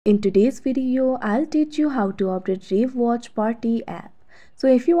In today's video, I'll teach you how to update Rave Watch Party app. So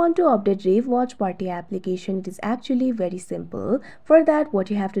if you want to update Rave Watch Party application, it is actually very simple. For that,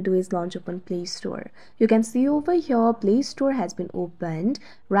 what you have to do is launch open Play Store. You can see over here, Play Store has been opened.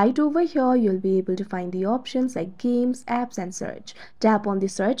 Right over here, you'll be able to find the options like games, apps and search. Tap on the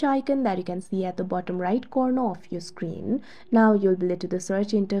search icon that you can see at the bottom right corner of your screen. Now you'll be led to the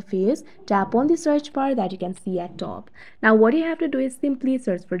search interface. Tap on the search bar that you can see at top. Now what you have to do is simply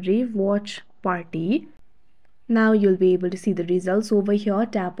search for Rave Watch Party. Now you'll be able to see the results over here.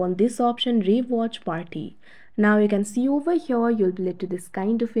 Tap on this option, Rave Watch Party. Now you can see over here, you'll be led to this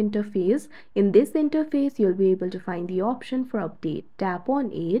kind of interface. In this interface, you'll be able to find the option for update. Tap on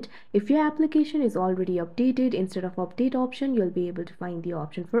it. If your application is already updated, instead of update option, you'll be able to find the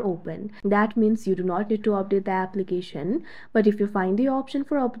option for open. That means you do not need to update the application. But if you find the option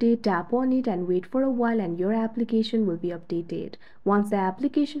for update, tap on it and wait for a while and your application will be updated. Once the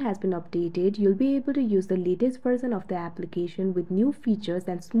application has been updated, you'll be able to use the latest version of the application with new features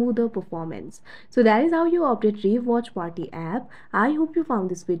and smoother performance. So that is how you update Rave Watch Party app. I hope you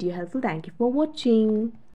found this video helpful. Thank you for watching.